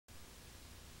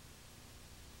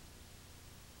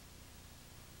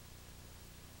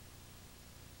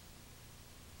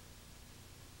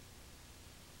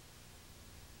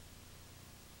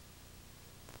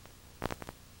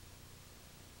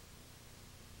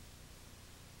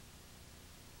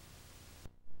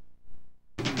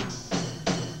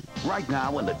Right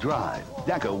now in the drive,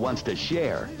 Deco wants to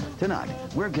share. Tonight,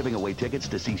 we're giving away tickets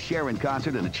to see Cher in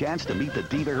concert and a chance to meet the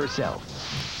diva herself.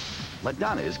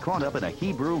 LaDonna is caught up in a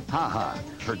Hebrew ha-ha.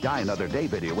 Her Die Another Day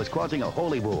video was causing a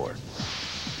holy war.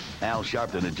 Al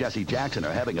Sharpton and Jesse Jackson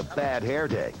are having a bad hair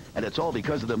day, and it's all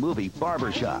because of the movie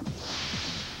Barbershop.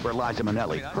 For Liza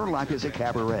Minnelli, her life is a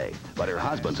cabaret, but her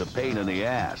husband's a pain in the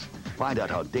ass. Find out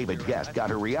how David Guest got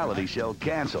her reality show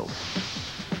canceled.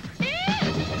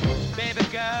 Baby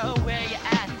girl, where you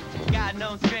at? Got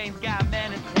no strings, got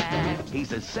men attack.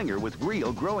 He's a singer with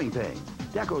real growing pains.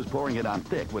 Deco's pouring it on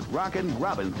thick with Rockin'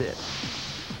 Robin Thicke.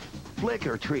 Flick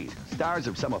or treat, stars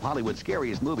of some of Hollywood's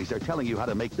scariest movies are telling you how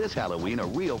to make this Halloween a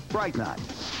real fright night.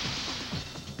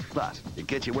 Plus, it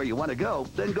gets you where you want to go,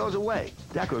 then goes away.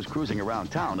 Deco's cruising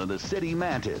around town in the City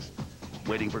Mantis.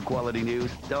 Waiting for quality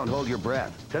news? Don't hold your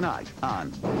breath. Tonight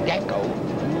on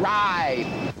Deco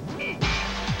Ride.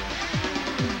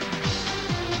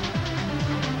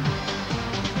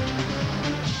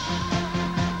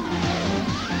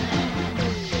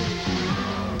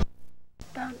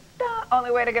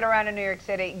 Only way to get around in New York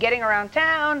City. Getting around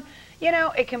town, you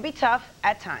know, it can be tough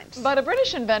at times. But a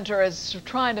British inventor is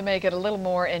trying to make it a little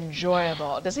more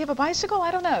enjoyable. Does he have a bicycle?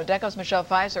 I don't know. Deco's Michelle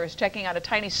Pfizer is checking out a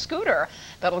tiny scooter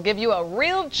that'll give you a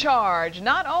real charge.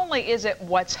 Not only is it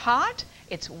what's hot,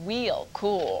 it's wheel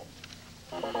cool.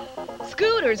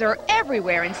 Scooters are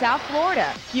everywhere in South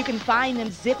Florida. You can find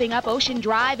them zipping up Ocean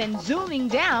Drive and zooming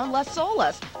down Las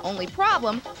Olas. Only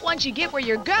problem, once you get where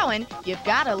you're going, you've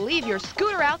got to leave your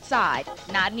scooter outside.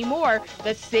 Not anymore.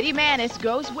 The City Mantis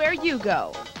goes where you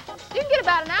go. You can get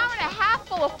about an hour and a half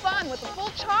full of fun with a full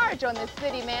charge on this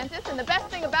City Mantis, and the best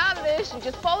thing about it is you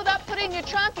just fold it up, put it in your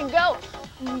trunk, and go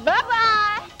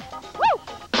bye-bye. Woo!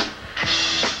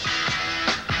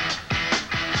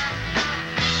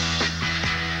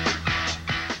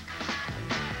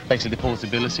 Basically the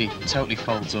portability, it totally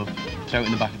folds up, throw it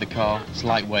in the back of the car, it's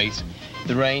lightweight.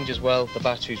 The range as well, the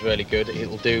battery's really good.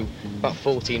 It'll do about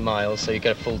 14 miles, so you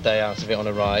get a full day out of it on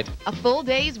a ride. A full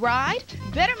day's ride?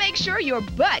 Better make sure your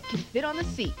butt can fit on the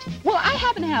seat. Well, I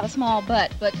happen to have a small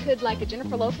butt, but could like a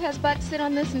Jennifer Lopez butt sit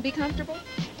on this and be comfortable?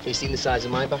 Have you seen the size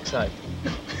of my backside?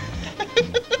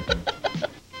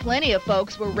 Plenty of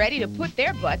folks were ready to put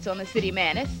their butts on the City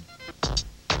Mantis.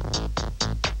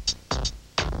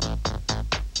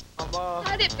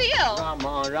 How'd it feel?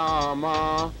 Rama,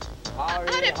 Rama.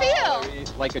 How'd it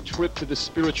feel? Like a trip to the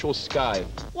spiritual sky.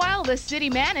 While the City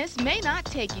Mantis may not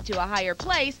take you to a higher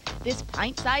place, this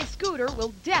pint-sized scooter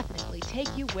will definitely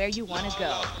take you where you want to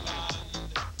go.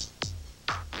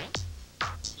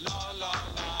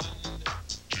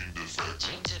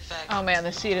 Oh man,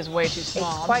 the seat is way too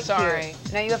small. It's quite I'm sorry.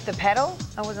 cute. Now you have to pedal?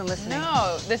 I wasn't listening.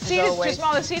 No, the seat is too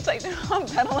small. The seat's like, no,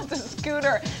 pedal it's a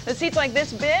scooter. The seat's like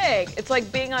this big. It's like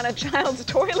being on a child's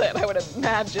toilet, I would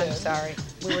imagine. I'm sorry.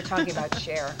 We were talking about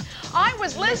Cher. I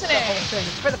was listening.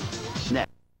 For the